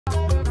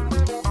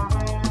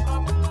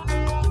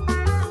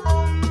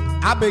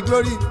abe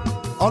glory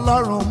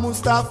Ọlọ́run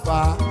Mustapha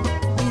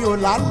ní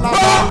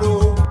ọ̀làlábàárò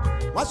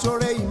wọ́n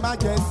ṣoore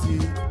emergency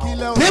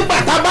kílẹ̀ òun. nígbà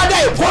tá a bá dá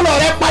ìkólọ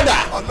rẹ padà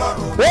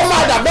ó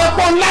máa dàbẹ́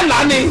pọ́ ńlá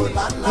lánìí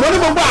mo ní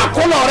gbogbo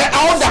àkólọ rẹ a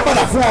ó dà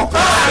padà fún ọ.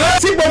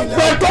 tí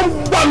gbogbo ẹ tó ń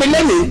gbọ́ mi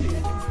lẹ́nìí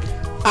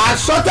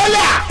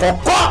àsọtẹ́lẹ̀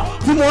àkọ́kọ́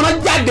tí mo rán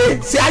jáde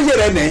sí ayé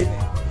rẹ nìyí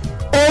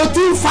o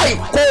ti ń fa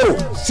ìkorò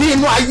sí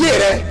inú ayé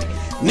rẹ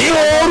ní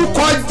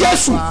orúkọ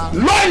Jésù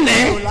lónìí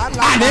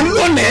àní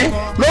lónìí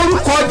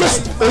lórúkọ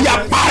Jésù ó yá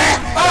parẹ́.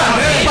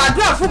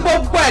 gbàdúrà fún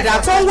gbogbo ẹ̀dá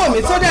tó ń wò mí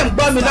tó dẹ̀ ń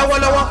gbọ́ mi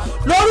lọ́wọ́lọ́wọ́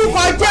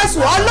lórúkọ Jésù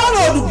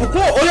Ọlọ́run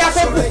olùbùkún ó yá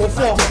kó bùkún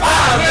fún ọ.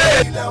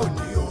 ilẹ̀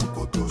òní òun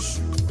kò tó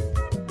ṣù.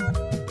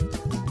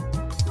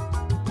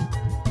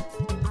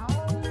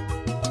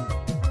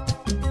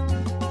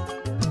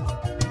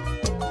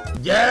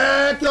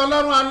 jẹ́ kí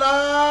Ọlọ́run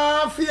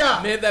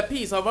àlàáfíà May the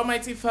peace of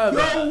Almighty Father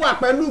yóò wà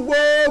pẹ̀lú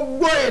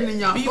gbogbo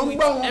ènìyàn be tó with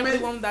gbọ́ ohùn mi.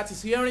 everyone that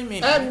is hearing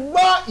me. ẹ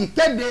gbọ́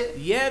ìkéde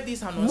Hear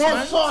this mo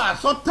announcement. sọ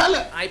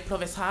àsọtẹ́lẹ̀ I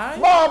prophesy.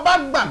 bọ́ ọ bá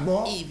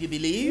gbàgbọ́ If you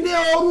believe, ní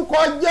orúkọ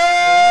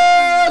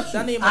Jésù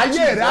the name of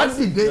ayé rẹ̀ á Jesus,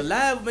 dìde. your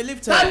life will be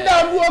lifted. tádé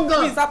ọdún Who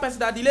ọgàn is that person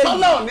that delayed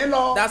tọ́lá you? òní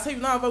lọ That say you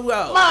don't have a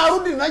well. máa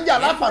rúdì nájà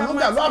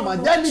láfàánúgà ló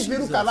àmàjẹ́ ní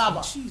ìfirú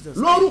kàlábà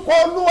lórúkọ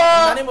Olúwa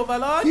In the name of our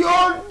Lord, tí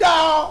ó dá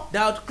ọ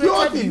that tí ó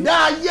created sì you dá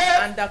ayé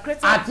and that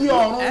created àti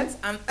ọ̀run earth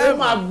and ó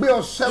máa heaven gbé ọ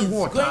is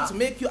ṣẹ́gun ọ̀tá going to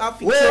make you have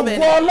victory over ògo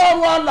enemy.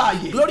 Ọlọ́run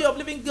alààyè Glory of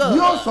living God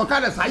yóò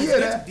sọ̀kalẹ̀ sáyé is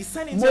going rẹ to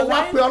descend into mo your wá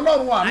life. pe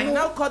Ọlọ́run I àánú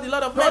now call the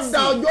Lord of tó mercy dá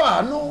ọjọ́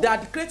àánú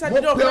that created mo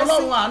the Lord pe of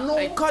Ọlọ́run mercy. àánú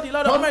I call the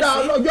Lord tó of dá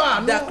mercy ọjọ́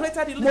àánú that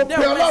created the mo Lord pe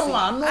of Ọlọ́run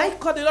mercy. àánú I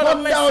call the Lord tó of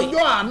dá mercy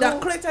ọjọ́ àánú that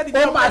created the ó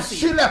Lord of máa mercy.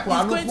 ṣílẹ̀kùn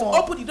He's àánú going to fún ọ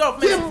open the door of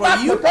tí mercy n bá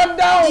for you. pè tó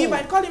dáhùn If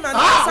I call him and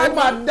ó answer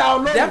máa dá ọ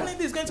me, lóhùn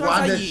definitely he's going to wà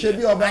á answer dẹ̀ ṣe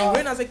bí you ọba and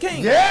reign as a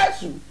king.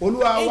 Jésù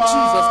Olúwa In wa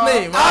Jesus'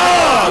 name.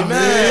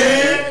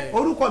 Amen.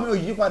 orúkọ mi ò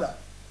yí padà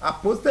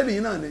àpọ́stélì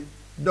yìí náà ni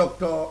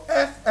Dr.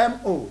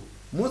 smo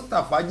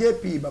Mustapha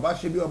JP baba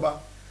ṣe bí ọba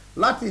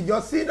láti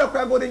ìjọ Cedar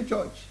Golden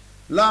Church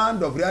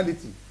Land of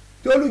Reality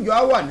tí olùjọ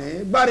á wà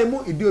ní Gbáremú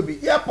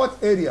Ìdíòbí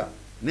airport area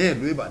ní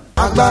ìlú Ìbàdàn.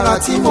 agbára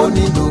tí mo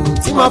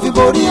nílò tí màá fi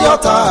borí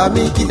ọ̀tá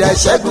mi kìdá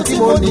ìṣẹ́gun tí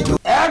mo nílò.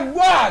 ẹ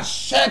gbọ́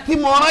àṣẹ tí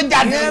mo rán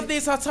jáde. Hear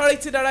this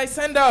authority that I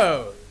send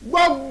out.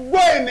 gbogbo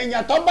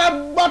ènìyàn tó bá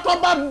gbọ́ tó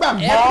bá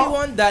gbàgbọ́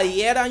Everyone that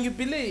hear and you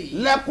believe,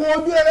 lẹ̀kùn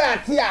ojú rere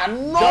àti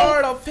àánú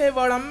door of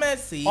favor and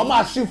mercy ó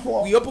máa ṣí fún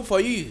ọ. we open for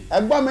you.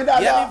 ẹ gbọ́ mi Hear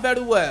me dáadáa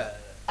very well.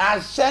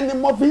 àṣẹ ni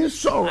mo fi ń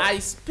sọ̀rọ̀. I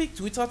speak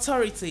with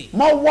authority.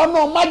 mo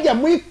wọnú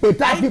májẹ̀mú ìpè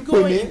tá a I fi go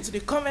pè mí. into the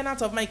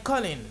covenant of my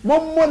calling. mo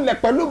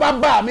múlẹ̀ pẹ̀lú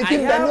bàbá mi I tí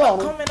ń bẹ have ní a ọ̀run.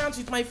 covenant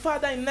with my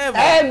Father in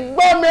heaven. ẹ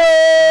gbọ́ mi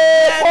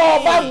kó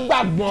o bá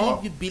gbàgbọ́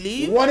If you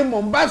believe, wọ́n ni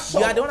mò ń bá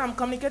you are the sọ̀rọ̀. one I'm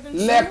communicating to.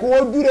 lẹ̀kùn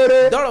ojú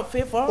rere Door of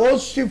favor ó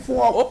ṣí fún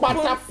ọ open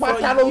for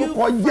pátápátá you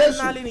lórúkọ Jésù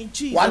finally in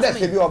Jesus' wà á dẹ̀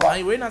ṣe bí name. ọba. And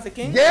you reign as a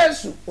king.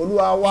 Jésù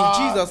Olúwa wa.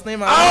 In Jesus'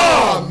 name,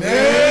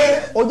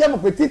 amen. ó jẹ́ mọ̀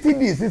pé títí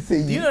di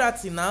ìsinsìnyí Do you know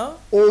that till now,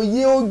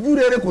 òye ojú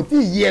rere kò tí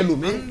ì yé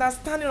ẹlòmíì.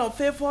 understanding of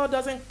favor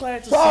doesn't clear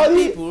to some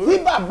sọ́ọ́rí people? tí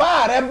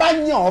bàbá rẹ bá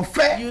yàn ọ́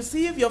fẹ́ You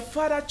see, if your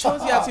father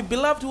chose you as a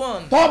beloved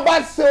one, tó bá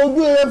ṣe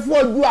ojú rere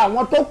fún ojú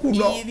àwọn tó kù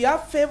lọ if you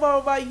have favor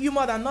over you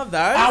more than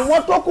others,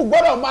 àwọn tó kù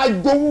gbọ́dọ̀ máa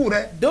jowú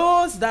rẹ.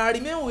 those that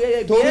remain will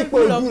be Torí pé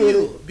envious of ojú rere.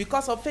 you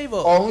because of favor.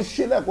 ọ̀run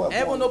sílẹ̀kùn ẹ̀fọ́.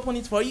 Heaven open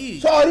it for you.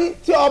 sọ́ọ́rí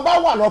tí ọba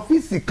wà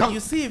lọ́fíìsì kan You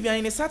see, if you are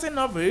in a certain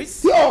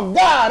office, tí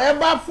ọ̀gá rẹ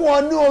bá fún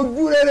ọ ní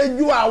ojú rere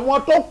ju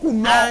àwọn tó kù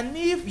lọ and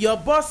if your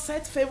boss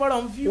set favor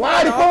on you wọ́n á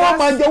more rí than pé wọ́n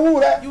máa others, jowú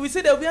rẹ. you will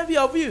see they will be envy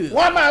of you.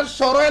 wọ́n máa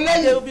sọ̀rọ̀ They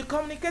ẹlẹ́yìn. will be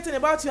communicating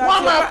about you Wọ́n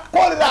as your máa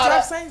kórìíra as your rẹ.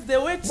 absence they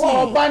wait bọ́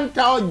ọ you. bá ń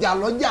ta ọjà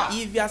lọ́jà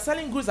If you are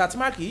selling goods at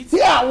market, tí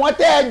àwọn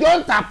tẹ́ ẹjọ́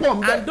ń tà pọ̀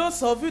ń bẹ. and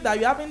those of you that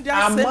you having their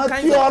àmọ́ same tí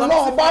kinds of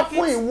Ọlọ́run bá commodity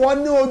fún markets, ìwọ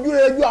ní ojú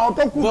rere ju àwọn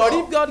tó kù but lọ.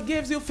 if God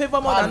gives you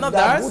favor more than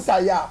others,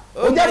 àdàbùtàyà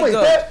ó oh jẹ́ my pé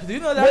God, pé do you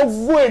know that?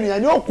 gbogbo ènìyàn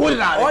ni ó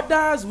kórìíra rẹ̀.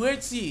 Others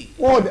wait you,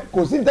 wọn ò dẹ̀-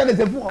 kò sí ní tẹ́lẹ̀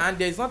ṣe fún ọ. and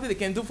there is nothing they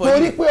can do for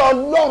torí you pé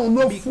Ọlọ́run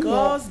ló fún ọ.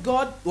 because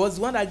God was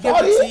the one that gave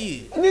sọ́rí it to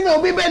you.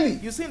 nínú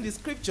Bíbélì You see in the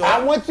scripture,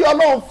 àwọn tí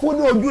Ọlọ́run fún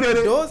ní ojú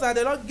rere those that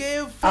the Lord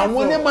gave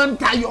àwọn ní favor, máa ń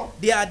tayọ.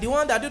 they are the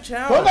one that do tó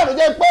triumph. dàdú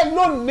jẹ́ pé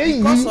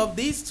lónìí Because yìí of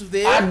this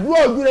today,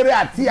 àdúrà ojú rere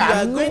àti we are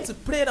àánú going to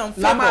pray on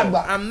la máa favor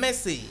gbà. and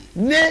mercy.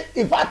 ní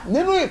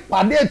nínú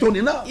ìpàdé ètò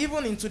nínà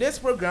Even in today's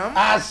program,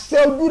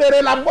 àṣẹ ojú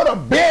rere la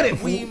gbọ́dọ̀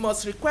béèrè we fún.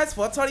 must request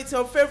for authority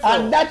of favor.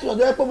 and that's why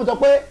pé mo sọ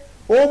pé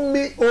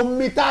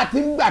omi tá a ti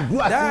ń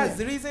gbàdúrà That's sílẹ̀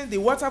the reason the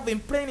water I've been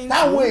praying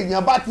táwọn into.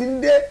 èèyàn bá ti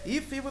ń dé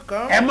If people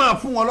come, ẹ máa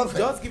fún wọn lọ́fẹ̀ẹ́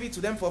just give it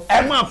to them for ẹ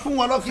free. máa fún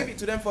wọn Give lọ́fẹ̀ẹ́ it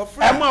to them for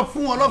free. ẹ máa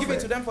fún wọn Give it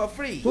to lọ́fẹ̀ẹ́ them for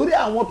free. torí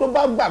àwọn tó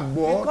bá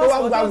gbàgbọ́ tó Because bá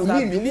for gba those that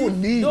wòlíì ní believe,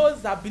 wòlíì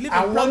those that believe in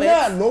àwọn náà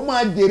prophets, ló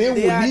máa jèrè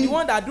they are the wòlíì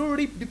one that do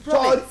reap the sọ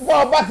prophets. bọ́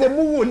ọ bá ṣe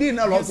mú wòlíì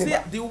náà You lọ́ọ́ sí see,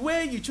 bá the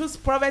way you choose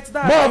prophets,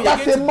 that's bọ́ how ọ you're bá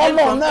going ṣe to gain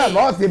mọ́lọ́ from náà him.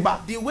 lọ́ọ́ sí bá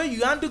The way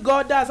you handle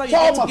God, that's how sọ you're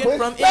ọmọ going to pé gain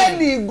from him.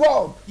 spẹ́ẹ̀lì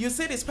God You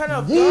see the span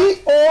of God,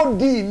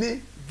 God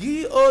ni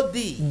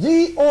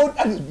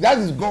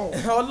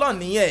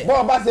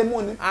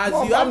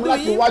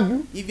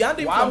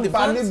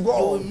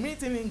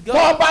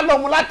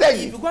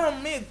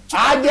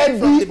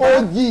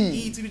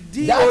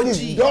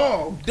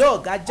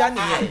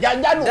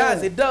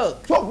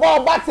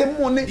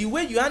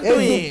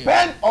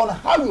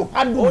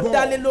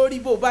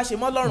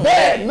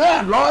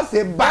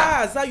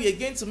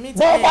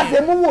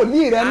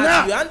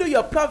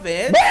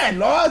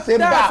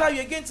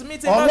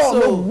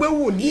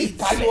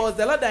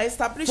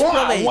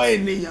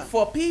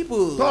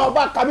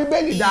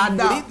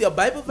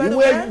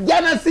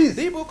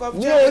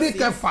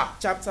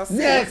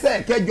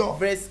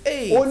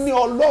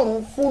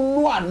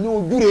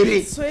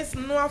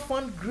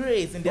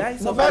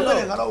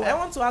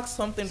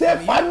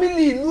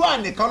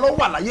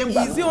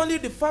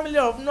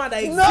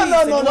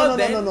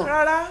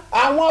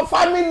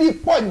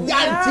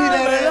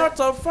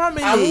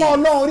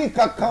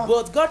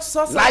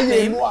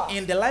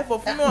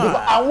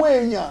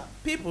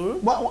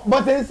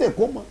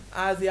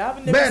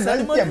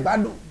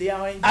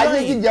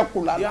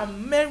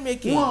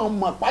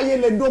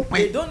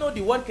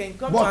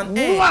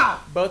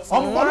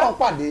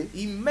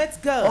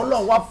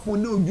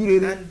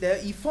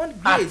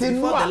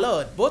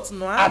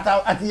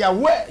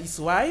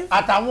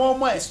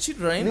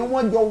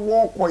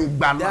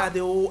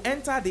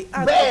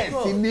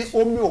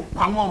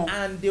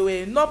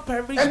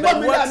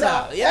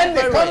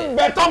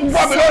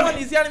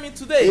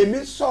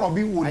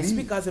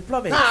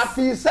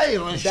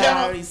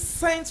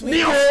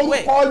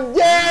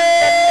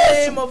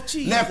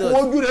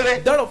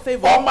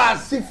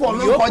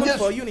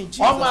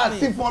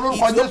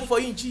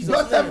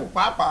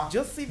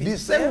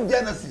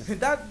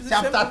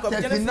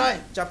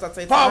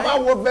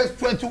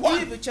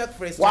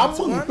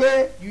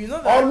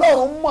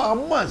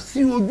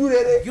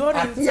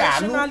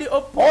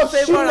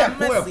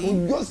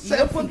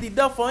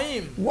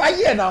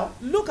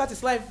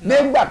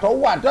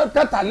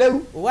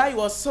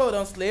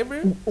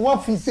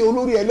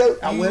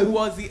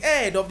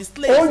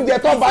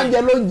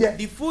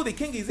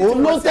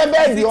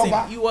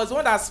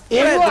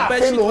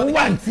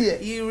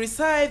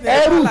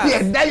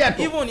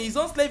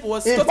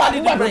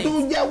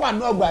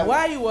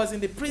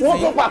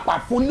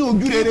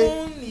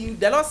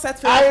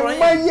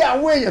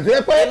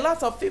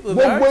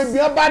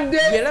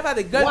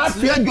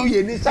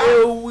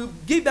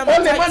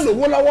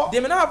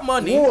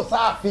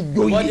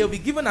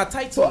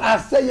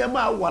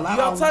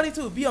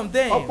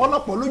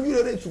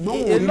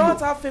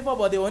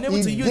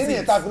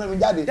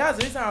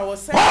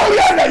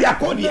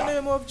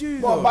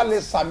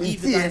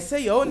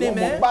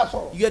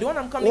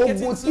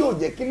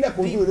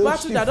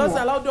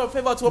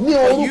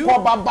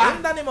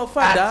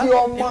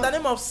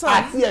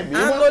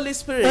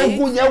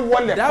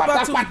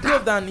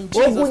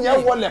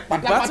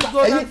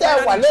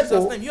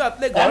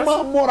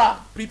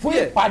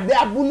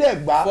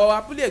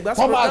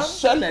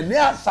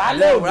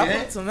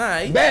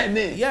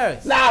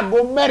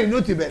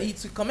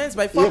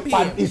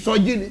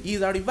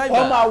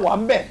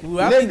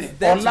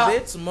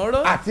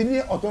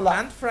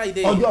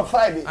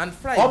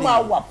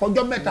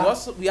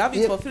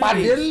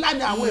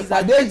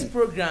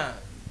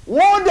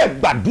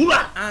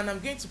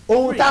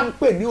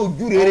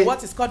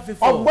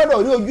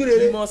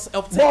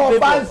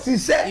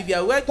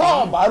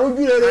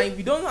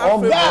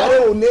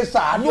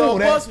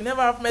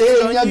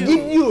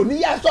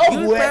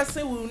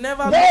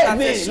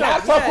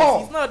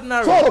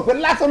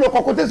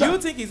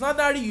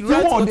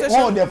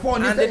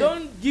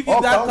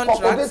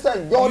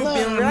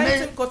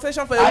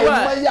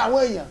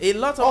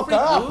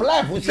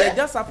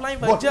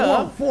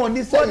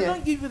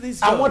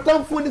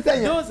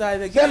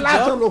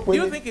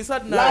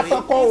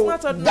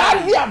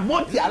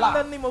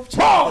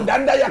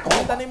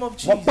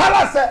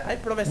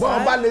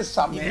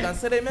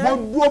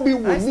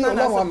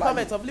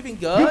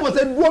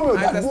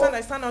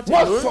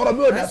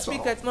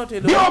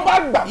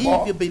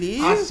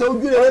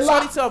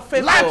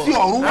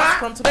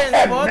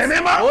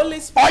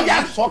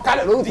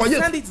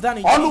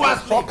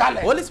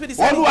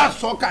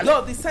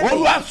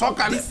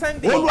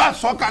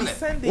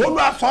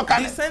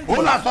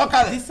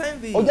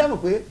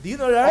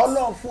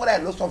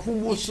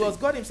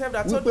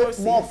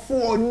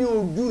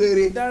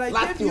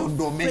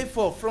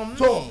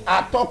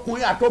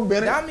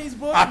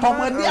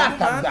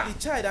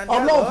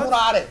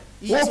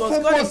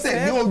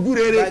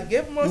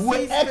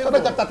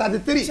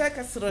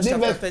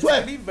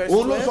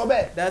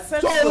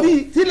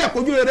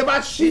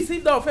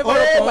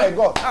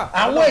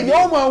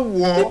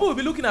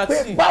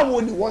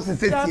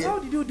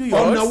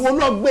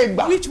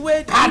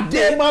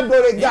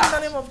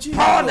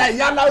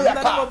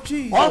of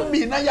Jesus. ọ̀nbí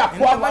iná yà kó In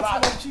the àbára mighty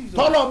name of Jesus.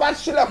 tọ́lọ́ bá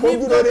sílẹ̀kùn If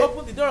ojú God rere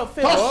open the door of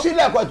tọ́ favor,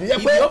 sílẹ̀kùn ẹ̀tù yẹ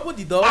if pé you open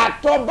the door,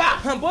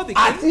 àtọ́ba and both the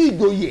king àti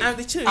ìjòyè and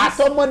the chief,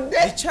 àtọmọdé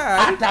the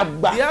child,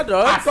 àtàgbà the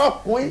adults,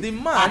 ọkùnrin The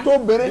man,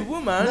 àtobìnrin the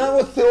woman, náà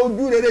ó ṣe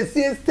ojú rere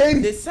sí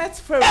Ẹ́sítérì. they set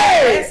favor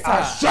for Esther.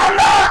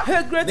 àṣọlá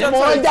Hey, great ni mo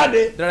rán authority.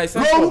 jáde There is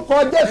some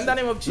lórúkọ in the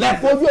name of Jésù Jesus.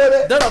 lẹ́kọ̀ọ́ ojú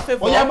rere Door of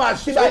favor. ó yá máa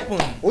ṣí báyìí Open.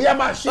 ó yá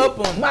máa ṣí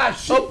Open. máa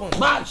ṣí Open.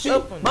 máa ṣí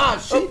Open. máa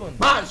ṣí Open.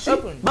 máa ṣí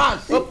Open. máa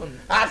ṣí Open.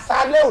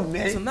 àṣálẹ́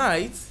òní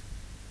Tonight,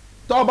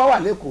 tó bá wà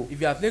lẹ́kọ̀ọ́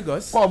if you are at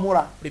Lagos, kọ́ ọ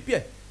múra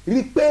prepare. rí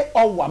i pé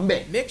ọ wà ń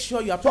bẹ̀ Make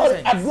sure you are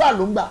sọ́ọ́rì present. àdúrà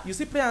ló ń gbà You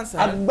see prayer answer.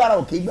 agbára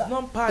òkè gbà It's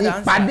not power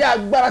that ìpàdé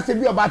agbára ṣe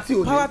bí ọba tí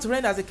ò Power ní to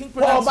reign as a king kọ́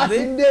program ọba ti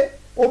today. dé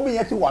omi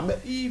yẹn ti wà ń bẹ̀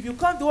If you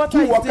come, the water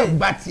kí is wọ́n kàn there.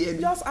 gba tiẹ̀ ni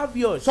Just have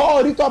yours.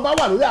 sọ́ọ́rì tó bá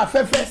wà lórí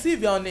afẹ́fẹ́ See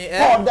if you're on the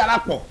kọ́ ọ air.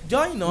 darapọ̀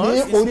Join ní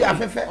us orí this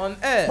afẹ́fẹ́ week on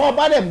air. kọ́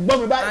ọba dẹ̀ ń gbọ́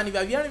mi báyìí And if you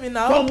are hearing me tó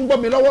now, ń gbọ́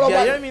mi if you lọ́wọ́lọ́wọ́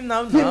are hearing me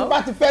now, tí n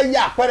bá ti fẹ́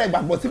yá àpẹẹrẹ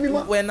ìgbàgbọ́ sí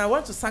mímọ́ when I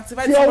want to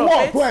sanctify tí the ọwọ́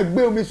ọ̀tún prophet, ẹ̀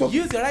gbé omi sókè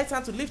use your right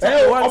hand to lift ẹ up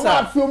the ọba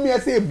water. fi omi ẹ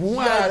ṣe ìbùn You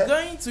ara are rẹ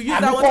going to use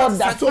àbí that kọ́ water to ọ̀dà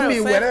sanctify sómi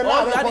ìwẹ̀rẹ̀ yourself, or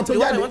láàárọ̀ you add kan it tó to the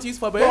water jáde you want to use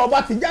for tó bread. ọba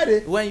ti jáde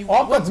When you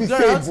ọkọ̀ want fi to ṣe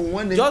go out, ìbùn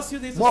wọn ni just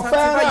use this to mo fẹ́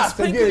sanctify. rán You àṣejù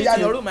sprinkle it in jáde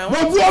your room. I mo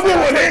want dúró bí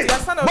wòlé you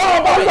are son of bọ́ọ̀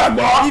bá God.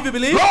 gbàgbọ́ If you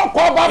believe,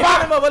 lọ́kọ̀ bàbá in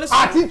the name of Holy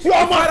Spirit, àti tí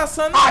ọmọ Father,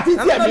 Son, àti tí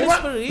and ẹ̀mí Holy wá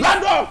Spirit,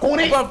 lọ́dọ̀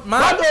ọkùnrin from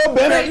man, lọ́dọ̀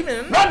obìnrin from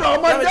women, lọ́dọ̀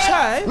ọmọdé from a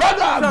child,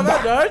 lọ́dọ̀ from àgbà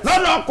adults,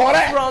 lọ́dọ̀ ọkọ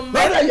rẹ from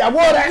men, lọ́dọ̀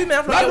ìyàwó rẹ from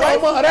women, from your lọ́dọ̀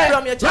wife, ọmọ rẹ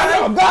from your child,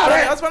 lọ́dọ̀ ọ̀gá from rẹ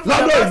your husband, from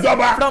lọ́dọ̀ your boss,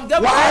 ìjọba from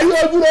government. wàá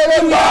yóò dúró lé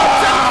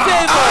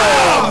gbà.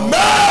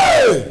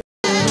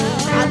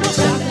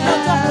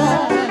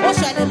 ó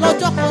ṣẹlẹ̀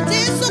lọ́jọ́ kan tí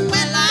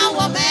súnpẹ́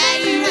láwọ̀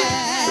mẹ́rin rẹ̀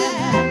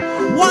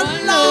wọ́n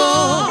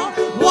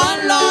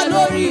lọ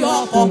lórí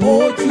ọkọ̀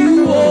ojú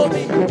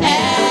omi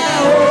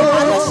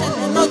àlọ́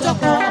ṣẹlẹ̀ lọ́jọ́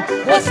kan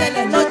ó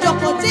ṣẹlẹ̀ lọ́jọ́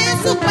kan tí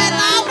súnpẹ́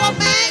láwọ̀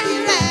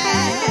mẹ́rin rẹ̀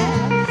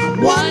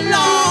wọ́n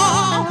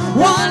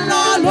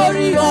lọ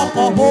lórí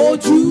ọkọ̀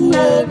ojú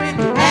omi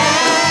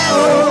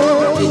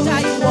ìjà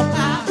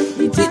ìwọ̀ká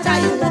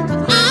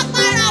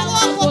agbára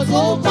wọn kò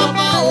tó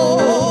kọ́kọ́ o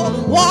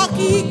wọ́n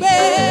kígbe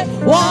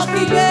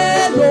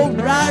ló ń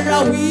rárá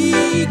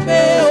wípé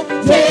o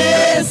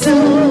Jésù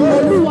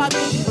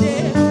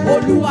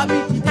Olúwa mi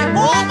dìde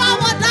mo bá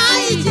wọn dá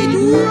ìjì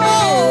dúró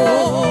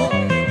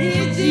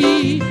ìjì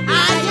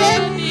ayé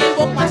mi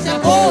mo pàṣẹ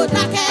kó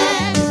dákẹ́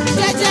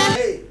jẹ́jẹ́.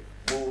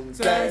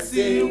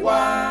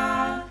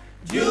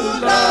 tẹ̀síwájú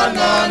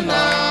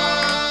lọ́nà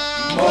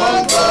mo ń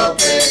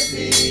gòkè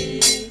sí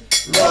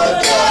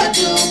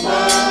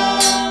lójoojúmọ́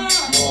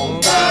mo ń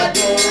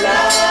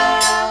gbàdúrà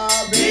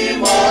bí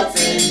mo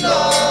ti ń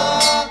lọ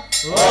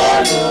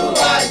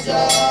Olúwa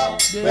jọ̀ọ́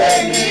gbé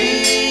mi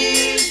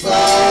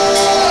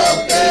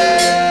sókè.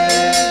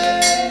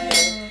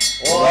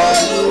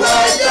 Olúwa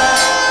jọ̀ọ́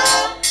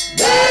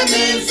gbé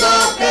mi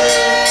sókè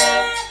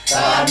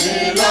fà mí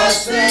lọ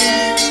sí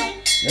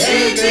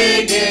ibi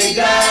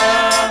gíga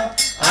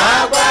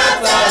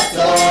àpáta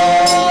tó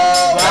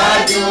ga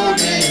jù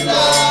mí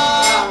lọ.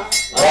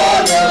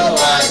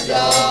 Olúwa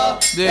jọ̀ọ́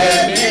gbé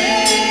mi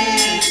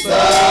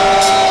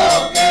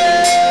sókè.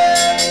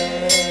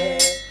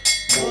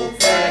 Mo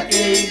fẹ́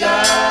gíga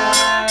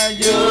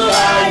ju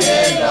ayé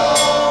lọ.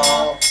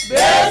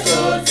 Jésù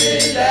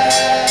tilẹ̀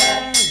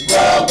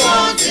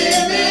gbógun tì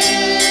mí.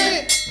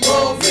 Mo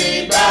fi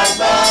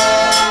gbàgbọ́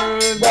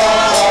gbọ́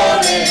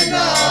orin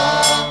náà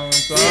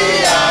tí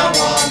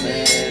àwọn mi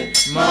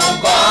mọ̀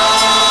bọ́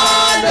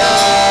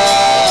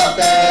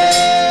lókè.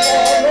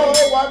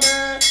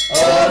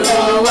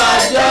 Olúwa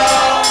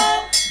jọ̀ọ́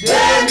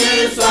gbé mi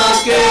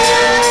sókè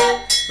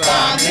fà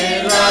mí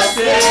lọ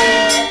sí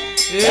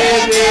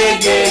ibi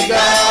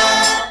gíga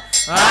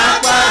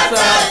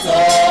àpáta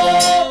tó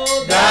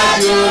ga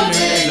jù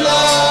mí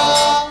lọ.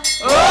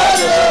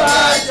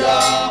 Olúwa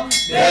jọ̀ọ́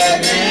gbé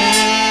mi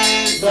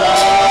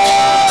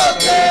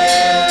sókè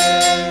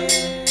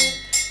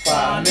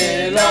fà mí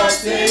lọ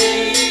sí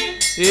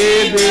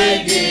ibi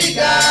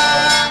gíga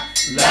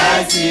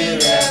láti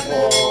rẹ̀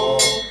kó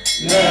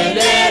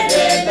nílé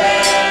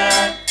débẹ̀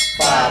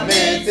fà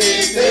mí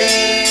títí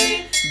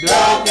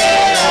dókè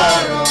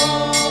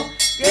ọ̀run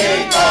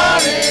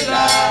kíkọrin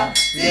lọ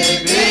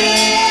síbi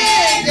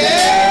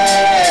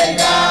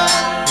gíga.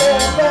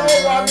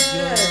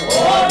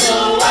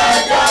 Olúwa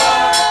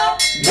jọ̀ọ́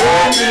gbé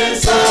mi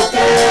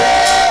sókè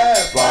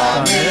fà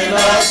mí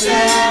lọ sí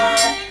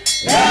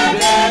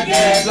ibi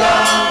gíga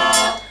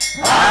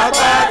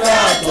àpáta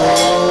tó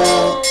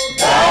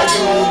ga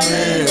jù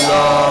mí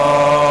lọ.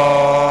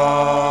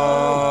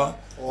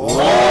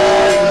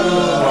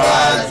 Olúwa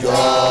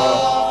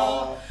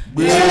jọ̀ọ́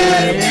gbé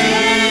mi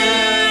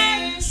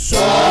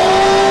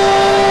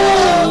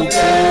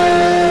sókè.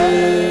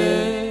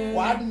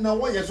 wàá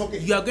nawọ́ yẹn sókè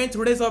You are going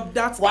to raise up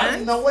that wàá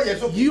hand. nawọ́ yẹn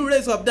sókè You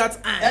raise up that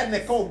hand.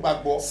 ẹnìkan ò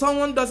gbàgbọ́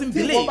Someone doesn't tí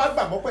wọ́n believe. bá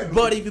gbàgbọ́ pẹ̀lú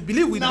But if you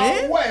believe with me,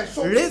 nawọ́ ẹ̀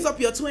sókè raise up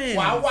your twin.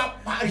 wàá wá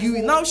pariwo You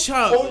will now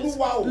shout,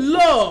 Olúwa o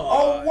Lord,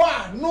 ọwọ́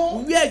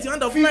àánú where is your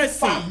hand of fi mercy?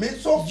 fà mí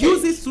sókè.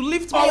 Use it to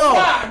lift me Ọwọ́ up.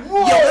 àánú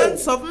o Your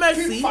hands of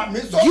mercy, fi fà mí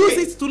sókè. use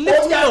it to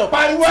lift Ó me yá, up.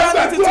 pariwo Turn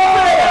it into ẹgbẹ́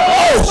prayer.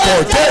 orúkọ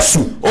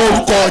Jésù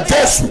orúkọ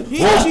Jésù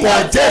orúkọ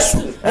Jésù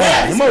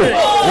ẹ̀ẹ́dìmọ̀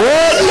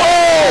olúwo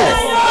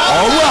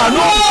ọwọ́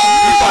àánú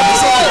ìpàdé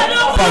sókè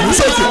fà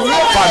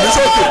fàmí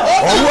sókè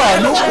ọwọ́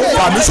àánú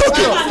fàmí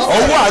sókè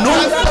ọwọ́ àánú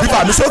bí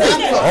fàmí sókè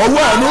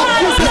ọwọ́ àánú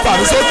bí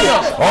fàmí sókè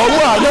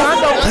ọwọ́ àánú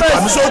bí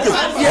fàmí sókè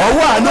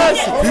ọwọ́ àánú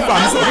bí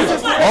fàmí sókè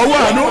ọwọ́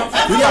àánú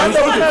bí fàmí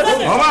sókè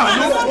ọwọ́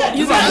àánú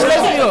bí fàmí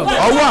sókè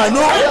ọwọ́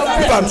àánú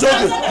bí fàmí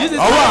sókè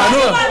ọwọ́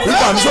àánú bí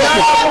fàmí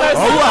sókè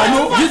ọwọ́ àánú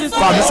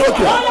fàmí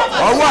sókè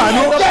ọwọ́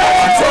àánú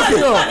fàmí sókè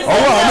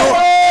ọwọ́ àánú.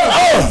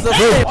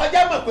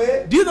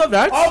 Do you know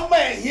that?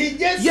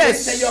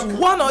 Yes,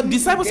 one of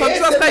disciples of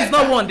Jesus Christ is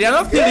not one. They are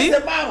not three.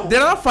 They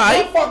are not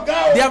five.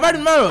 They are very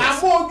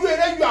numerous.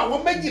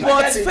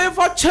 But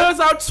favor chose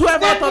out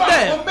 12 out of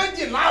them.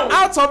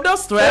 Out of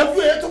those 12,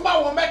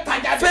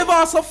 favor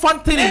also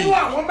found 3.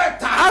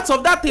 Out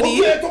of that 3,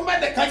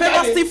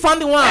 favor still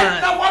found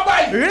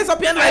 1. Raise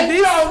up your hand like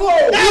this.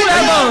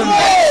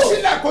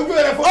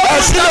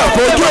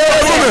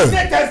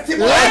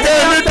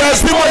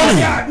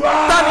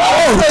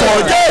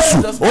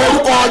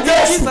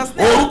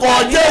 Orúkọ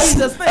Jésù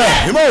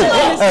ẹ̀hìnmọ́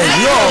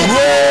ẹ̀yìn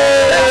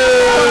ọ̀run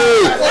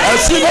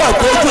ẹ̀sìn náà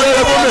kojú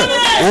rere fún mi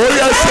òun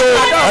yẹ ṣe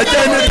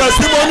ẹ̀jẹ̀ ní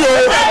testimony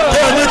o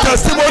jẹ́ ní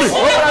testimony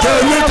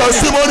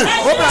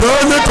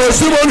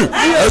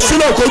ẹ̀sìn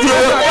náà kojú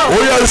rere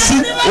òun yẹ ṣí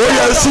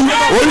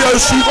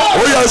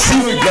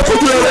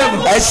lẹ́kojú rere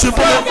ẹ̀sìn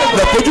fún mi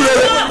lẹ́kojú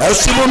rere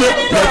ẹ̀sìn fún mi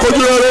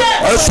lẹ́kojú rere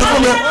ẹ̀sìn fún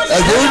mi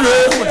ẹ̀yìn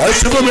rere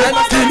ẹ̀sìn fún mi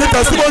kí ní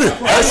testimony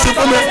ẹ̀sìn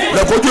fún mi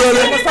lẹ́kojú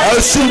rere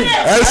ẹ̀sìn.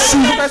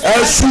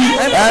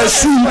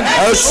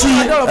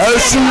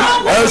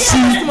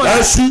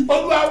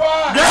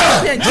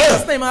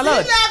 Jesus name, my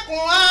Lord.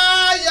 Sílẹ̀kùn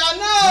ayọ̀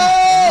náà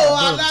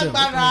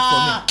alágbára.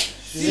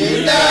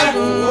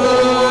 Sílẹ̀kùn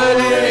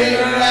oore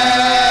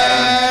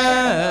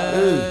rẹ̀.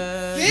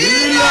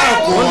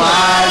 Sílẹ̀kùn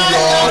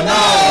ayọ̀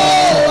náà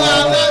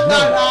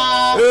alágbára.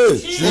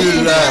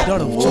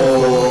 Sílẹ̀kùn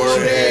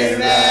oore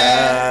rẹ̀.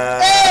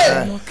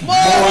 Mo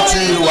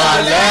ti wà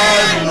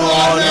lẹ́nu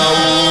ọ̀nà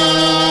wò.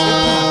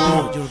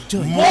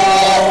 Mo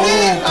rí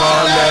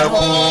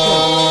kànlẹ̀kùn.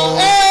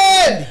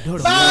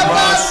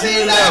 Bàbá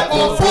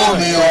sílẹ̀kùn fún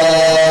mi o.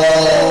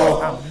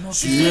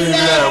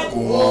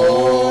 Sílẹ̀kùn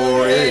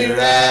oore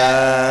rẹ̀.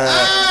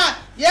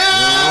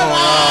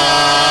 Yàrá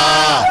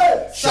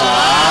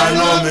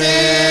ṣàánú mi.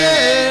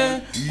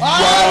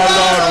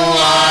 Ọlọ́run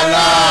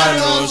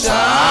aláàánú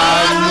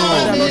ṣàánú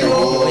mi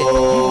o.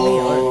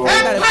 Ẹ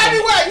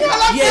pariwo ẹ̀yin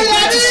ọlọ́pàá yẹn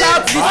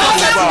ní.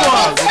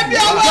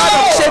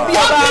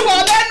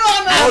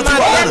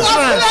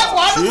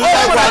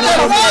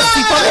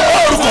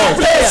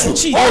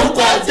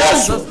 Orúkọ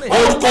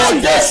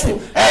Jésù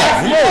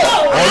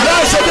ọ̀yá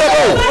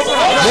ìṣẹ́jọ́bọ̀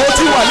mo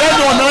ti wà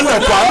lẹ́nu ọ̀nà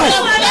ilẹ̀kùn àánú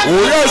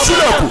òye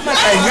ẹ̀sílẹ̀kùn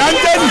ẹ̀yìn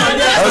áńgẹ́lì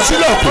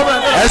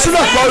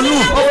ẹ̀sílẹ̀kùn ọlú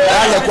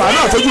ẹ̀lẹ̀kùn àánú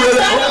àtọ́jú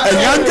rere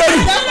ẹ̀yìn áńgẹ́lì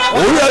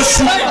òye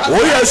ẹ̀sí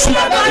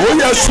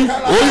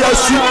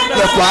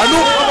lẹ̀kùn àánú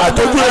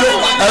àtọ́jú rere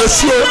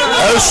ẹ̀sí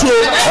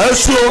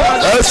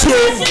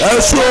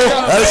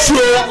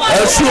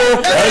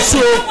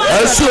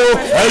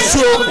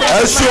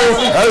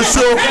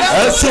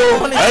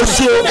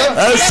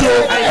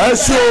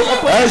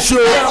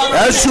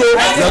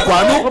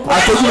lẹ̀kwánú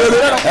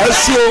àtọ́júrere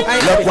ẹ̀ṣọ́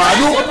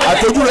lẹ̀kwánú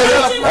àtọ́júrere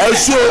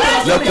ẹ̀ṣọ́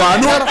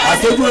lẹ̀kwánú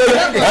àtọ́júrere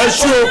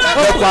ẹ̀ṣọ́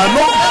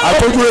lẹ̀kwánú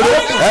àtọ́júrere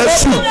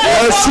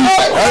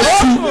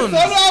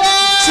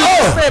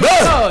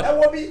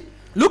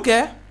Look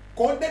here.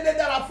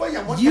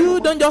 You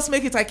don't just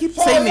make it. I keep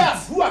saying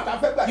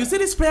it. You see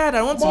this prayer that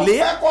I want to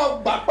lay?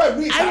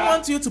 I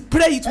want you to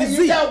pray it with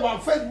me.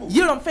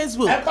 You're on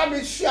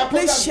Facebook.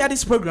 Please share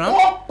this program.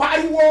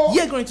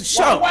 You're going to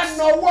shout.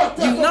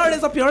 You now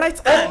raise up your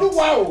right hand.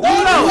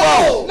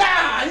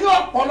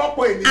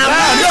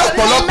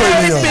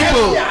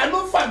 People.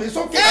 Find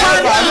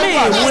me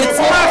with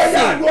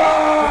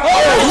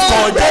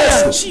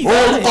mercy.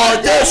 Orúkọ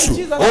Jésù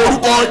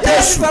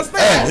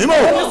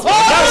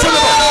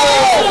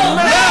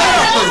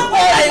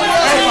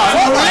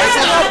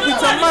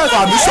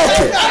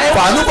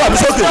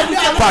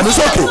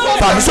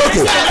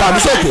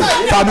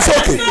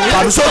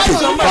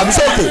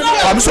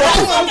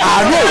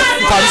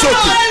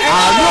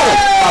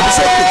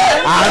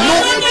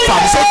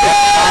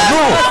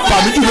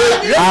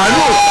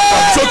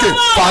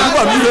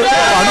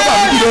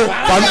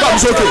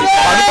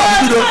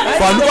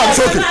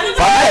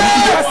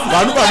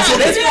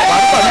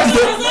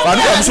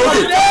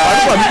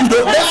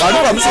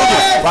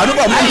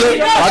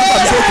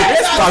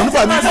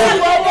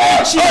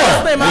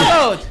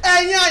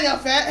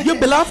You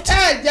beloved,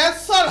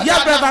 your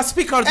brother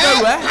speak out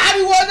very well.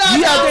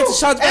 You are going to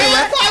shout very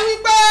well.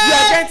 You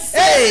are going to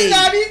say,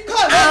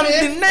 I'm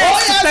the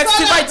next to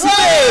testify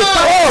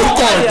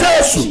today.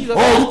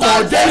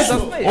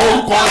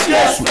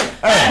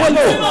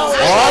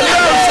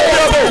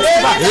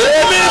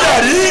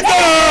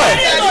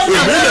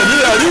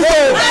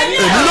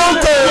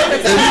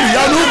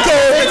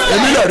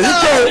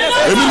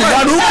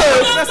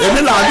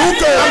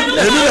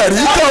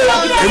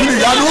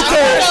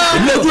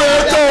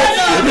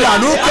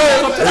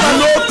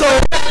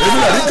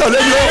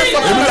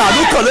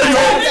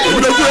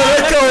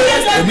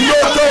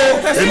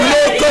 Èmi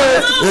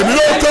èmi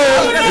ló kọ́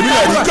èmi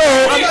lè rí kọ́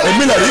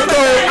èmi lè rí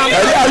kọ́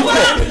ẹ̀rí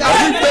àyùkọ̀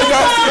ẹ̀rí gbẹ́gà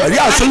ẹ̀rí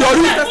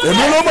àṣeyọrí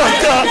èmi ló mọ̀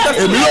nǹkan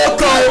èmi ló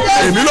kọ́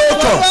èmi ló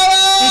kọ́.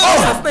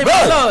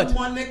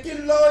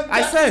 Lord, I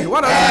say,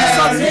 what are the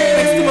songs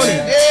testimony?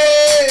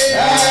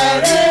 My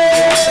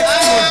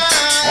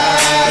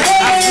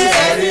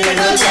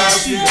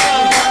testimony is now.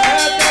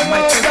 My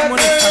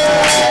testimony is now.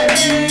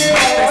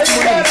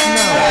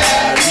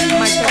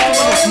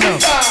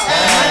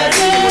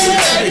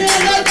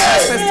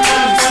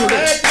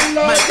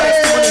 My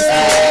testimony is today.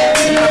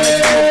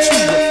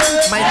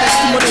 My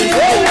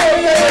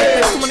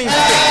testimony is today.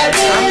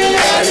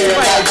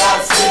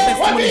 My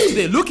testimony is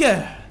today. Look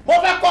here.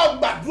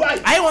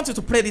 I want you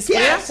to pray this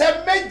prayer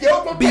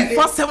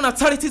before 7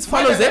 authorities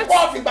follows it.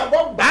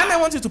 And I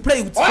want you to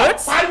pray with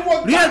faith.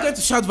 You are going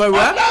to shout very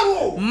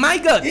well. My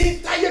God,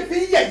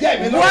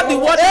 what the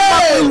word is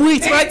happening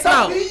with right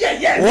now?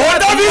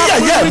 What are we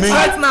with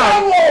right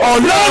now? Oh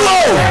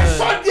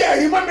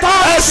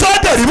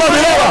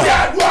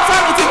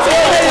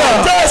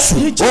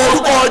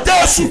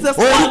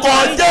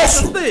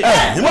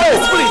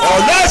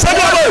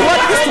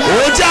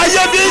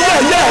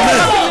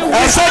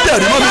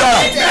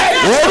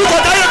orúkọ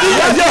táyé bí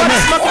yẹ̀yẹ́ mi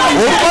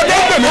orúkọ tó ń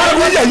pè mí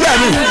bí yẹ̀yẹ́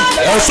mi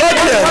ẹ̀sọ́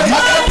di ẹ̀rí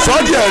ẹ̀sọ́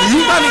di ẹ̀rí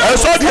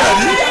ẹ̀sọ́ di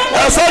ẹ̀rí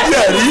ẹ̀sọ́ di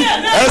ẹ̀rí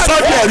ẹ̀sọ́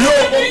di ẹ̀rí o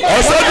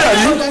ẹ̀sọ́ di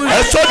ẹ̀rí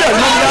ẹ̀sọ́ di ẹ̀rí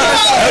mọ́mílá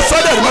ẹ̀sọ́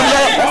di ẹ̀rí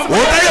mọ́mílá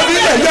òun táyé bí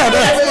yẹ̀yẹ́ mi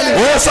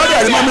òun ẹ̀sọ́ di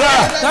ẹ̀rí mọ́mílá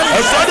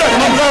ẹ̀sọ́ di ẹ̀rí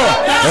mọ́mílá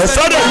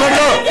ẹ̀sọ́ di ẹ̀rí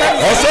mọ́mílá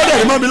ẹ̀sọ́ di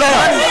ẹ̀rí mọ́mílá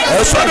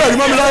ẹ̀sọ́ di ẹ̀rí mọ́mílá ẹ̀sọ́ di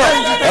ẹ̀rí mọ́mílá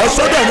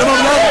ẹ̀sọ́ di ẹ̀rí mọ́mílá ẹ̀sọ́ di ẹ̀rí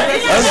mọ́mílá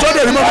ẹ̀sọ́ di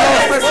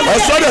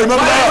ẹ̀rí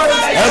mọ́mílá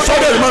ẹ̀sọ́ di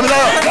ẹ̀rí mọ́mílá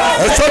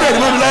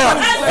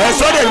ẹ̀sọ́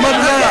di ẹ̀rí mọ́mílá ẹ̀sọ́ dẹ̀ mọ́ mi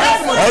lára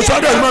ẹ̀sọ́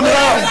dẹ̀ mọ́ mi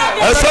lára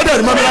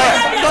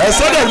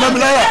ẹ̀sọ́ dẹ̀ mọ́ mi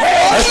lára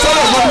ẹ̀sọ́ dẹ̀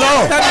mọ́ mi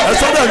lára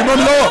ẹ̀sọ́ dẹ̀ mọ́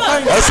mi lára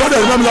ẹ̀sọ́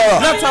dẹ̀ mọ́ mi lára.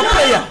 That's our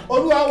prayer.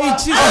 In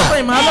Jesus'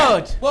 name, my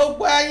Lord.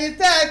 Gbogbo ẹ̀yin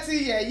tẹ́ ẹ ti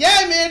yẹ̀yẹ́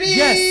mi rí.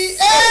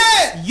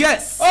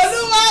 Yes.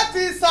 Olúwa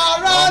ti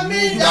sọ̀rọ̀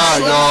mi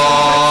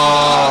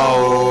yàyọ̀ o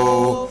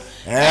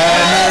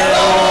ẹni ó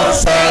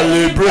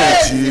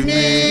celebrate mi.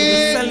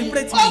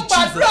 Ó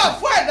gbàdúrà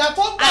fún ẹ̀dá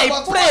tó I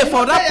pray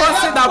for that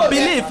person that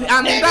believe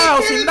and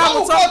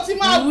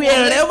that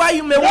wherever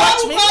you may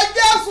watch me,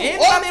 in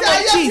the name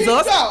of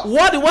Jesus,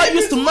 what the word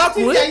used to mock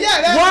with,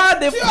 what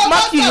they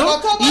mock you,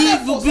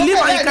 if you believe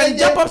and you can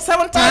jump up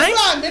 7 times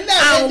and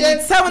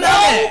with 7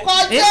 amen,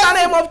 in the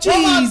name of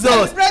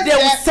Jesus, they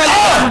will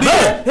celebrate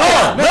today.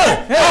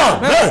 Amen.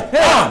 Amen.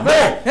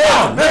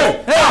 Amen.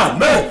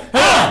 Amen.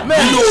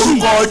 Amen.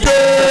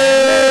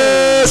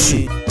 Jésù.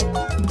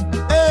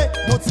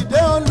 Mo ti dé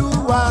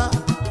Olúwa.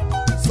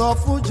 Sọ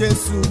fún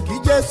Jésù kí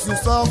Jésù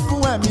sọ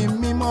fún ẹ̀mí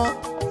mímọ́.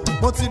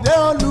 Mo ti dé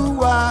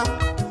Olúwa.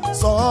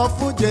 Sọ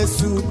fún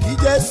Jésù kí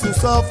Jésù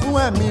sọ fún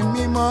ẹ̀mí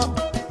mímọ́.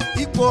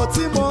 Ipò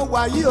tí mo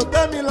wà yìí ò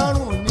tẹ́ mi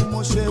lọ́rùn ni mo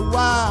ṣe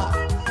wá.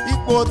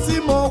 Ipò tí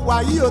mo wà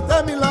yìí ò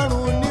tẹ́ mi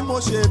lọ́rùn ni mo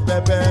ṣe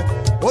bẹ̀bẹ̀.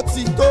 Ó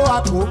ti tó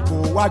àkókò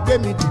wá gbé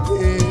mi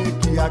dìde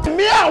kíákíá.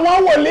 Mi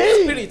àwọn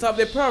wòlíì. Spirit of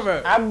the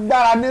proverb.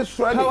 Agbára ní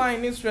Israel. Power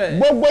in Israel.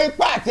 Gbogbo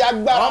ipá àti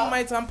agbára. All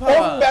might and power.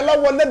 Ó ń bẹ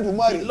lọ́wọ́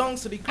Olódùmarè.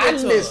 Belongs to the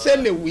Creator. A lè ṣe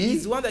lè wí.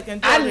 He's one that can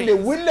do a lè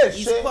wí lè ṣe.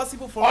 It's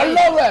possible for him.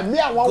 Ọlọ́run ẹ̀mí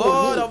àwọn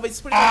wòlíì. God of his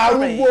spirit of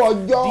arúgbó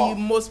ọjọ́. The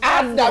most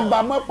powerful.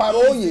 Àdàgbàmọ́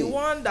pàrọ̀ òye. He's the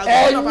one that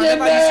God of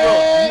never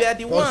Israel. You are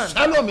the one.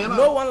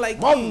 No one like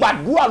you. Wọ́n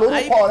gbàdúrà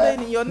lórúkọ rẹ̀.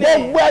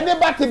 Gbogbo ẹni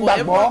bá ti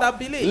gbàgbọ́.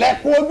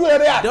 Lẹ̀kùn ojú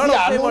rere àti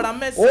àánú.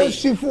 Ó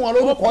ṣí fún wọn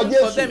lórúkọ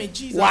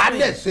Jésù. Wà á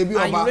dẹ̀ ṣe bí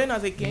ọba.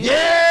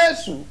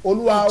 Jésù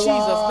Olúwa wa.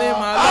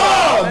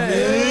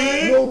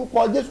 Àmín.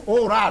 Lórúkọ Jésù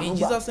ó ra àánú gbà. In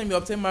Jesus' name you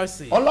obtain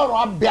mercy. Ọlọ́run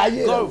á bẹ ayé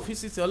rẹ̀. God will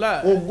visit your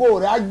life. Ògo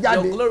rẹ̀ á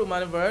jáde. Your glory will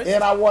manifest.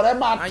 Ìràwọ̀ rẹ̀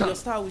máa tàn. And your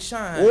star will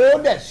shine. Ó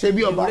dẹ̀ ṣe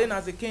bí ọba. You will reign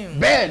as a king.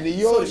 Bẹ́ẹ̀ ni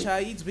yóò rí. So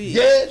shall it be.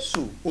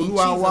 Jésù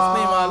Olúwa wa. In Jesus'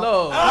 name our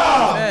Lord.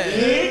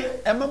 Amen.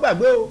 Ẹ má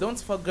gbàgbé o.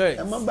 Don't forget.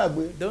 Ẹ má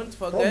gbàgbé. Don't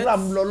forget.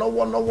 Program lọ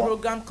lọ́wọ́lọ́wọ́.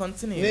 Program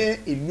continue. Ní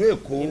ìlú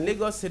Èkó. In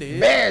Lagos City.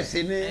 Bẹ́ẹ̀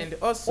sì ni. And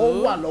also.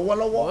 Ó wà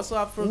lọ́wọ́lọ́wọ́. We also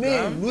have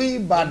program. Ní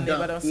ìlú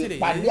Ìbàdàn.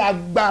 Ìpàdé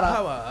agbára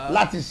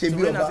láti ṣe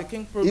bí ọba.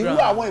 Irú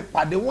àwọn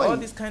ìpàdé wọ̀nyí. All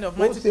this kind of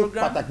mighty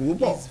program is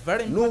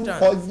very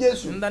important. Lórúkọ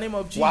Jésù. In the name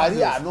of Jesus. Wà á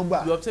rí àánú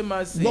gbà. You obtain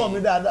mercy. Gbọ́ mi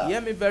dáadáa.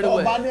 Hear me very well.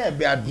 Tó bá ní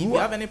ẹ̀bẹ̀ àdúrà. If you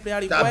have any prayer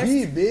request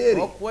tàbí ìbéèrè.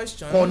 or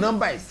question. Kọ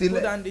nọ́mbà ìsílẹ̀.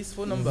 Put down this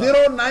phone number.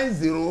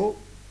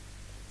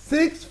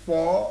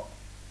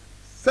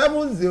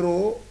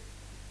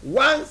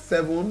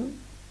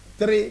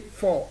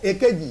 09064701734.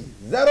 Èkejì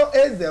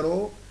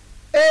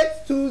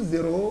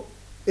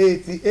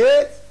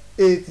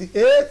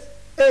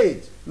 080808888.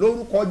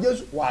 Lórúkọ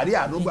Jésù wà rí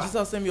àánú gbà. In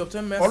Jesus' name you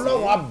obtain mercy.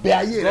 Ọlọ́run á bẹ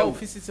ayé rẹ. God will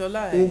visit your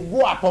life.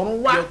 Ògo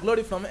àtọ̀run wá. Your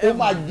glory from Ó heaven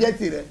máa jẹ́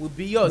tirẹ̀. will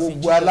be yours in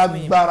Gbogbo Jesus'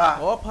 name. alágbára.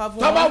 All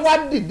powerful Tọ́ba ones wá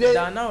dìde. that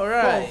are now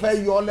arise. Tó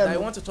fẹ́ yọ ọ́ That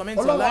lẹ́nu. want to torment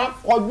your Ọlọ́run á life.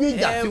 kọjú ìjà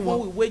sí Heaven wọn.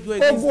 will wage war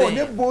against Gbogbo òní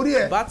them. borí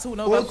ẹ̀. Battle will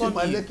not Ó sì welcome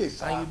máa you. lékè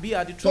sá. And you be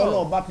at the Tọ́lọ̀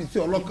throne. bá fi sí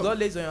If ọlọ́kàn. God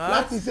lays on your heart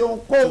Láti ṣe to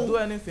ohunkóhun do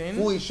anything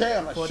fún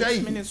iṣẹ́ for ìránṣẹ́ this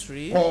yìí.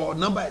 ministry, Kọ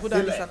nọ́mbà put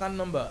down this ìsílẹ̀. account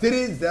number.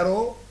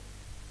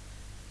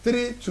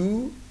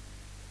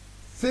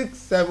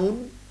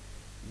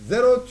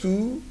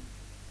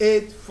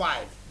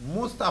 3032670285.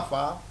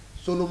 Mustapha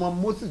Solomon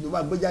Moses ló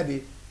bá gbé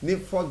jáde ní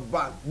first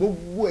bank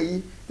gbogbo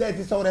èyí tẹ́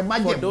ti sọ rẹ má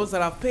For jẹ̀mú those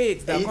that are paid,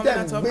 that èyí are tẹ́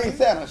coming ń out gbé of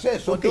iṣẹ́ ìránṣẹ́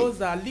for sókè those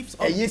that lift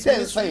up èyí this tẹ́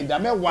ń san ministry,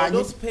 ìdámẹ́wàá for yín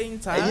those paying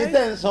èyí tithe,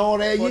 tẹ́ ń san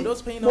ọrẹ for yín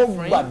those paying mo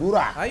offering,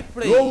 gbàdúrà I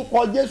pray lórúkọ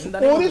Jésù in the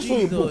name of orísun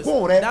Jesus,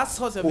 ìbùkún rẹ that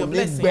source of kò your ní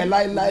blessing gbẹ will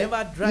láéláé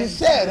never dry.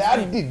 iṣẹ́ rẹ á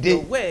dìde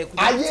Your work will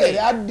be ayé lifted. rẹ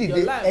á dìde Your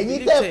life will ẹ̀yin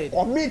be tẹ́ lifted.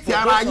 kọ́mìtì For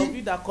ara those yín of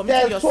you that commit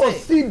tẹ́ to sọ yourself,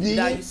 sídìí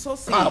that yín you sow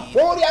seed,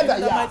 àpórí in the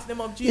àdàyà mighty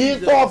name of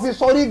Jesus, ìtọ́ fi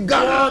sọrí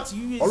gan what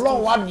you used Ọlọ́run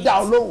to wá eat, dá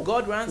ọ lóhùn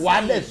God will answer wà á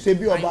you, dẹ̀ ṣe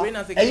bí and ọba reign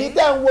as a ẹ̀yin king.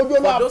 tẹ́ ń wojú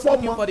For máa those pọ́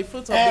looking mọ́ for the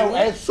fruit of the womb,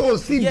 ẹ sọ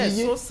sídìí yes,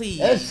 yín sow seed.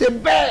 ẹ ṣe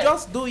bẹ́ẹ̀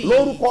Just do it.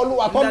 lórúkọ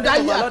Olúwa tó In the dá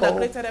name of the Lord that yàtọ̀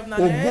created heaven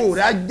and ògo earth,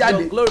 rẹ̀ á jáde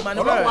your glory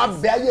manifests. Ọlọ́run á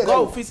bẹ ayé rẹ̀ God wò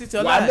will visit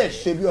your wà á life, dẹ̀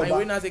ṣe bí and ọba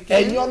reign as a king.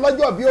 ẹ̀yin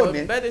ọlọ́jọ́ bí For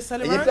òní birthday èyí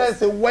celebrants, tẹ́ ẹ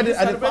ṣe wedding you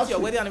celebrate your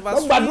wedding anniversary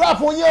anniversary. mo gbàdúrà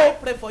fún yín I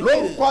pray o for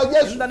lórúkọ you.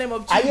 Jésù In the name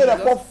of ayé rẹ̀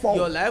kó Jesus, fọ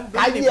your life will be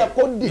ayé rẹ̀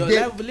kó lifted. Your dìde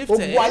life will be lifted.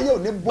 gbogbo ayé ò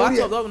ní borí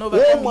Battle ẹ̀ of God will not yóò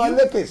overcome mọ you.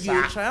 lékè You sá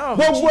will triumph.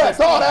 gbogbo Jesus'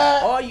 ẹ̀tọ́ name.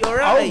 rẹ̀ All your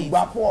a ó rights,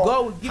 gbà fún ọ God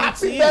will give it happy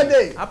to you.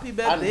 birthday Happy and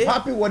birthday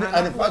happy wedding and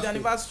happy wedding anniversary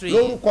anniversary.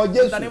 lórúkọ In the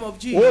Jésù name of ó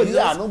Jesus, rí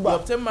àánú gbà you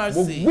obtain mo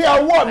mercy. gbé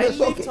ọwọ́ mi I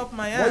sókè lift up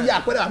my mo hand. yà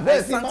pé I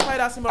àbẹ́ẹ̀ sí sanctify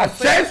that symbol ma of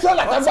faith. àṣẹ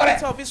ìṣọ́lá Authority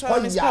tábọ́rẹ̀ of Israel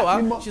and his ọ̀yà power,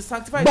 mímọ́ she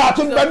sanctified gbà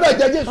the tún bẹ́ẹ̀ náà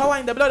jẹ́ Jésù power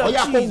in the blood of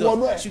ọ̀yà kó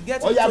wọnú Jesus. ẹ̀ She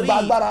gets ọ̀yà into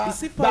gbàgbára it.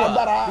 Receive power.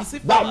 gbàgbára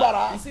Receive power.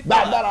 gbàgbára Receive power.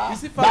 gbàgbára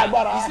Receive power.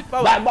 gbàgbára Receive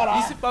power. gbàgbára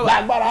Receive power.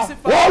 gbàgbára Receive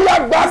power. wọ́n lọ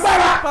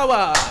gbàgbára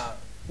Power.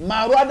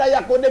 màrú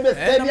adaya kó débẹ̀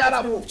sẹ́ni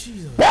arabu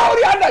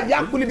bẹ́ẹ̀rì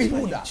adaya kulibi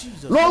huda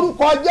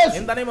lórúkọ Jésù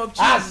In the name of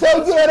Jesus, àṣẹ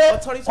ojú rere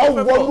authority of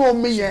ọwọ́nú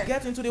omi yẹn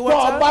get into the tó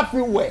water. ọba fi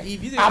wẹ̀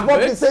If you use abọ́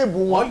it fi ṣe ìbù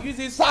wọn or use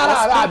it sára or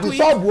ara àbí sprinkle it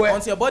sọ́ọ̀bù ẹ̀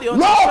onto your body,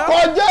 onto lórúkọ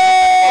your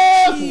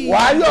Jésù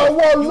wàá yọ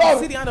owó You will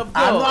see the hand Ọlọ́run of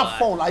God. àánú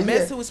àfọ̀hún láyé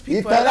Mercy will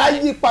speak for ìtẹ̀lá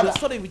your yí life. padà Your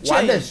story will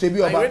wàá dẹ̀ change. ṣe bí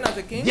I ọba reign as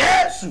a king.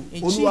 Jésù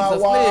In Olúwa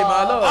Jesus' wa name,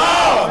 our Lord.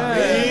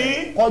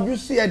 Amen. kọjú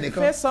sí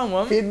ẹnìkan Face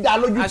someone, fi dá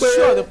lójú pé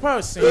assure the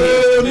person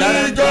èmi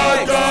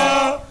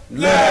gangan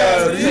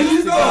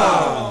lẹ́ẹ̀rí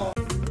náà.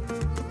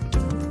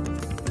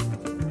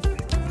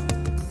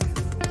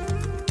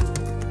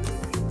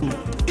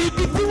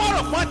 ibi tí wọ́n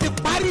rò wọ́n ti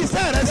parí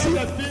iṣẹ́ rẹ sí.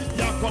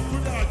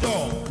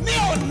 ní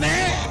òní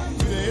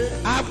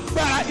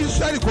agbára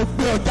Ísírẹ́lì kò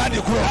gbé ọ jáde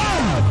kúrò.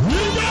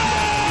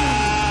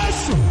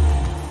 Jésù.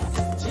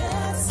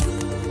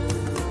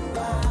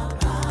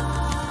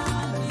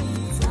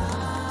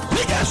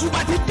 bí Jésù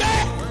bá ti dé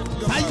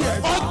ayé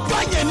ọjọ́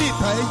yẹn ní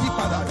ìtàn ẹ yí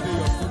padà.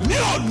 ní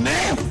òní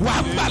wàá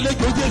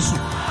gbàlejò Jésù.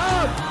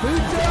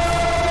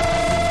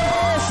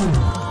 Jésù.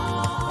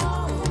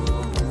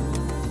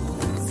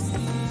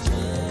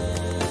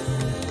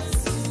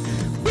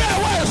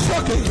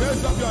 Sókè.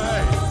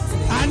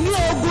 Àní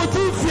ogun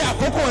tí ń fi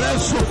àkókò rẹ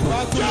ṣòfò.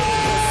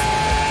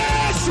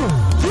 Jésù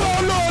tí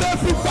olóore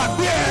fi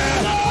gbàgbé ẹ̀.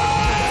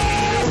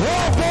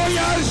 Ogun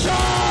yẹn ṣá.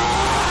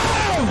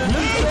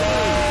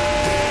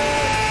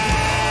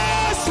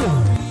 Jésù.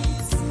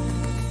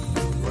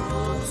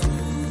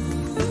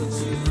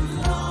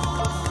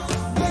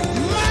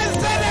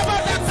 Mẹ́sẹ̀lẹ̀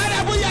bàtà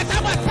kárẹ̀bù yàtà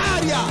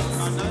bàtàríà.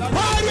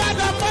 Pọ́ọ̀rìà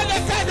nà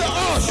mọ́lẹ̀kẹ́dẹ̀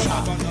ọ̀ṣà.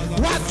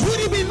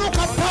 Wàtúrì bí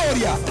nùkà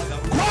pọ́ọ̀rìà.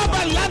 Kọ́ba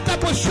lanta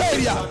bó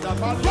sẹ́ríà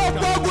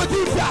gbogbo ogun tí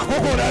fi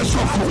àkókò rẹ̀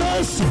ṣòfò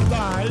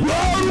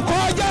lórúkọ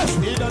Jésù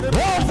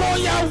ogun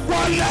yẹn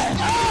wọlé.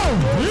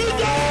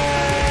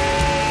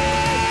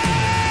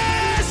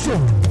 Jésù.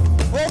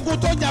 Ogun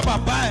tó jà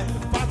bàbá ẹ̀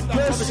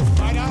Jésù.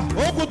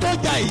 Ogun tó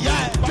jà ìyá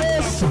ẹ̀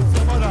Jésù.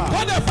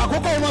 Wọ́n dẹ̀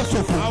fàkókò wọn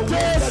ṣòfò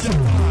Jésù.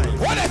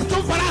 Wọ́n dẹ̀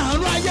tún fara hàn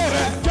ní ayé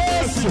rẹ̀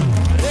Jésù.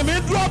 Èmi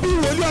dúró bí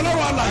ìwòlíì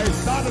Ọlọ́run àlàyé.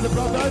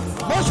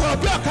 Mo sọ̀rọ̀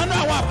bí ọ̀kan náà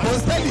àwọn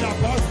àpòstélì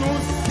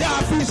tí a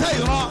fi iṣẹ́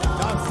ìran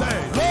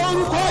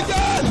lórúkọ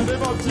Jésù.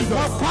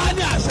 Wọ́n pa á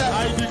ní àṣẹ.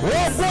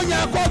 Ogun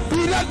yẹn kó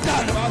gbilẹ̀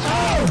dànù.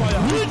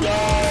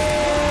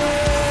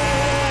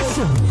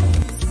 Jésù.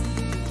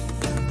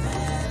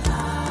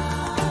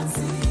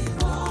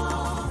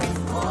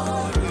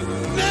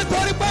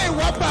 Nítorí pé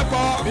ìwọ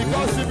gbàgbọ́.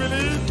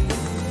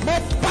 Mo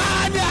pa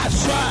á ní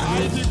àṣẹ.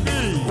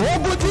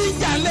 Ogun tí ń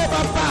jà lé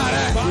bàbá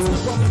rẹ̀.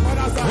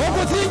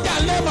 Ogun tí ń jà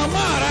lé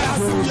màmá rẹ̀.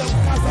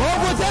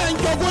 Ogun tí ń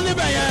jogún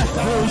níbẹ̀ yẹn.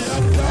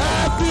 Ẹ